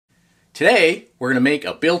Today, we're going to make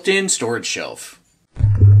a built-in storage shelf.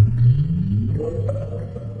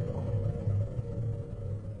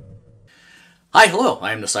 Hi, hello,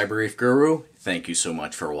 I am the Cyber Reef Guru. Thank you so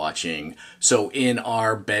much for watching. So in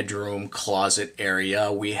our bedroom closet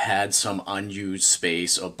area, we had some unused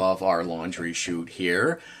space above our laundry chute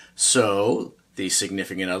here. So the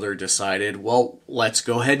significant other decided, well, let's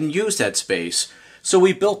go ahead and use that space. So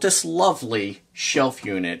we built this lovely shelf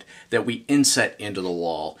unit that we inset into the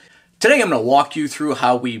wall. Today I'm going to walk you through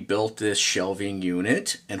how we built this shelving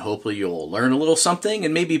unit, and hopefully you'll learn a little something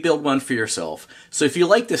and maybe build one for yourself. So if you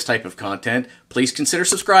like this type of content, please consider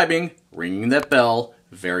subscribing, ringing that bell,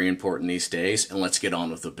 very important these days, and let's get on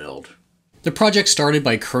with the build. The project started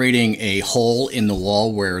by creating a hole in the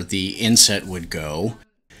wall where the inset would go.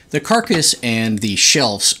 The carcass and the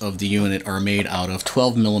shelves of the unit are made out of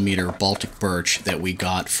 12mm Baltic birch that we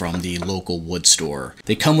got from the local wood store.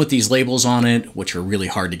 They come with these labels on it, which are really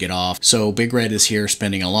hard to get off. So Big Red is here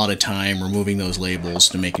spending a lot of time removing those labels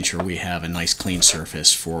to making sure we have a nice clean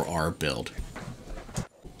surface for our build.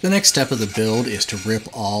 The next step of the build is to rip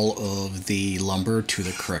all of the lumber to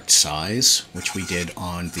the correct size, which we did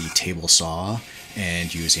on the table saw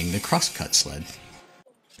and using the crosscut sled.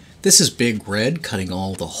 This is Big Red cutting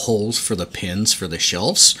all the holes for the pins for the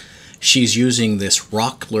shelves. She's using this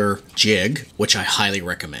Rockler jig, which I highly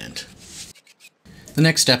recommend. The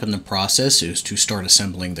next step in the process is to start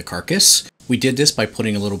assembling the carcass. We did this by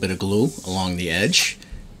putting a little bit of glue along the edge,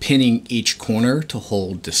 pinning each corner to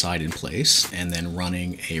hold the side in place, and then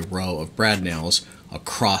running a row of brad nails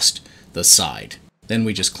across the side. Then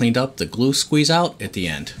we just cleaned up the glue squeeze out at the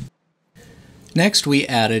end. Next, we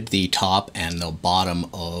added the top and the bottom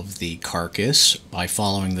of the carcass by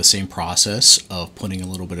following the same process of putting a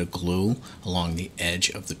little bit of glue along the edge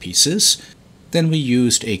of the pieces. Then we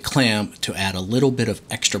used a clamp to add a little bit of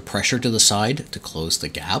extra pressure to the side to close the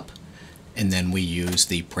gap. And then we used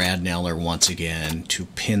the brad nailer once again to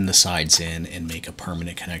pin the sides in and make a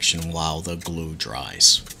permanent connection while the glue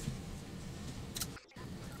dries.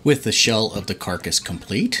 With the shell of the carcass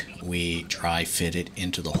complete, we dry fit it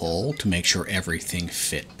into the hole to make sure everything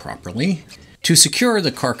fit properly. To secure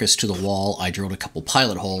the carcass to the wall, I drilled a couple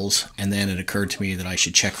pilot holes, and then it occurred to me that I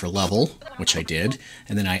should check for level, which I did,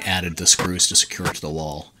 and then I added the screws to secure it to the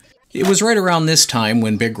wall. It was right around this time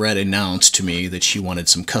when Big Red announced to me that she wanted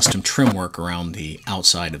some custom trim work around the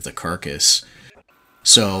outside of the carcass.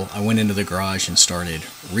 So I went into the garage and started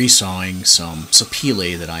resawing some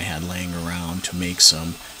sapele that I had laying around to make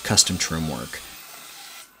some custom trim work.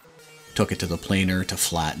 Took it to the planer to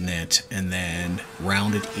flatten it, and then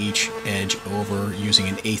rounded each edge over using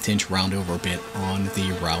an 1/8 inch round over bit on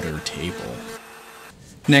the router table.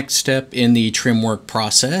 Next step in the trim work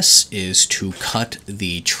process is to cut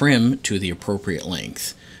the trim to the appropriate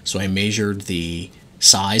length. So I measured the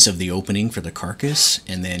size of the opening for the carcass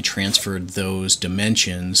and then transferred those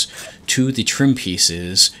dimensions to the trim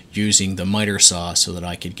pieces using the miter saw so that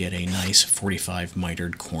I could get a nice 45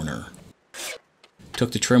 mitered corner.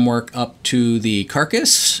 Took the trim work up to the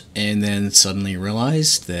carcass and then suddenly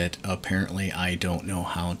realized that apparently I don't know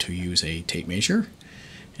how to use a tape measure,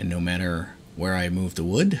 and no matter where I moved the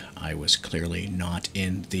wood, I was clearly not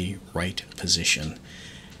in the right position.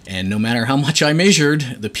 And no matter how much I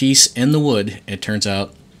measured the piece and the wood, it turns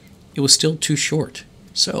out it was still too short.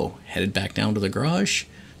 So, headed back down to the garage,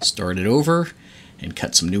 started over, and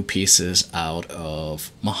cut some new pieces out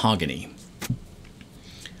of mahogany.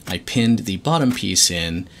 I pinned the bottom piece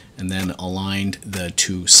in and then aligned the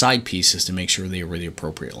two side pieces to make sure they were the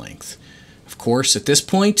appropriate length. Of course, at this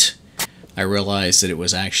point, I realized that it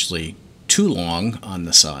was actually too long on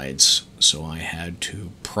the sides, so I had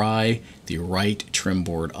to pry the right trim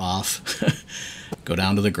board off, go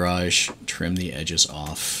down to the garage, trim the edges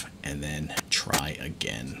off, and then try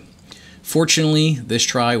again. Fortunately, this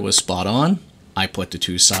try was spot on. I put the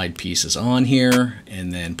two side pieces on here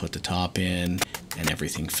and then put the top in, and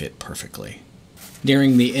everything fit perfectly.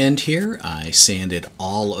 Nearing the end here, I sanded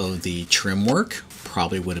all of the trim work.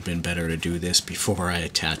 Probably would have been better to do this before I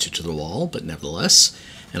attach it to the wall, but nevertheless.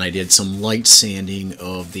 And I did some light sanding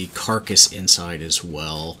of the carcass inside as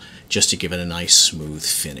well, just to give it a nice smooth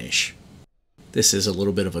finish. This is a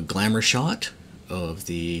little bit of a glamour shot of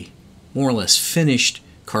the more or less finished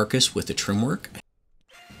carcass with the trim work.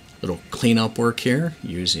 Little cleanup work here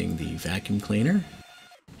using the vacuum cleaner.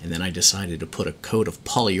 And then I decided to put a coat of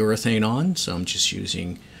polyurethane on, so I'm just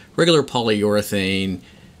using regular polyurethane,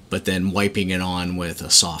 but then wiping it on with a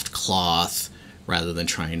soft cloth rather than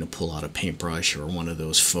trying to pull out a paintbrush or one of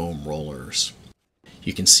those foam rollers.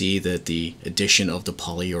 You can see that the addition of the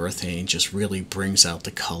polyurethane just really brings out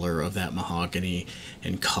the color of that mahogany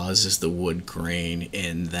and causes the wood grain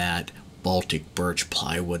in that Baltic birch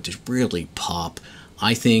plywood to really pop.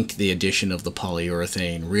 I think the addition of the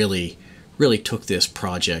polyurethane really took this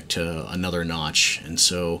project to another notch, and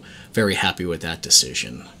so very happy with that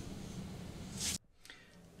decision.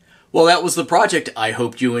 Well, that was the project. I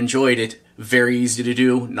hope you enjoyed it. Very easy to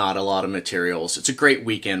do, not a lot of materials. It's a great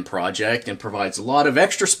weekend project and provides a lot of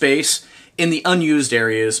extra space in the unused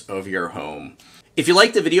areas of your home. If you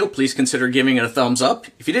liked the video, please consider giving it a thumbs up.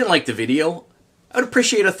 If you didn't like the video, I would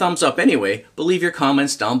appreciate a thumbs up anyway, but leave your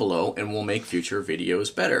comments down below and we'll make future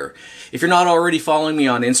videos better. If you're not already following me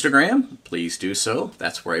on Instagram, please do so.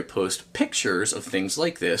 That's where I post pictures of things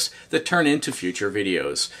like this that turn into future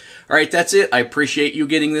videos. Alright, that's it. I appreciate you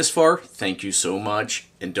getting this far. Thank you so much.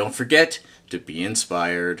 And don't forget to be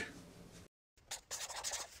inspired.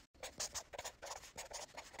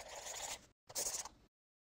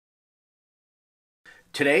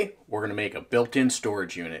 Today, we're going to make a built-in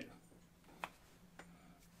storage unit.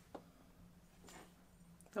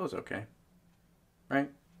 That was okay, right?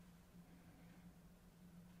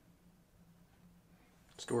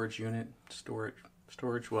 Storage unit,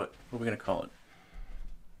 storage what? What are we going to call it?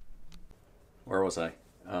 Where was I?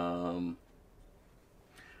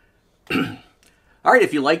 All right,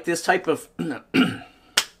 if you like this type of... All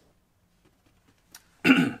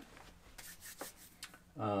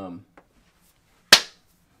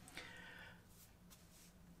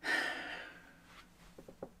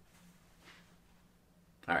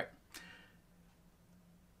right.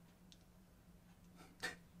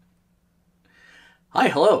 Hi,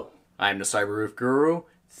 hello. I'm the Cyber Roof Guru.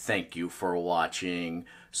 Thank you for watching.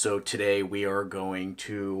 So today we are going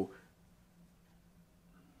to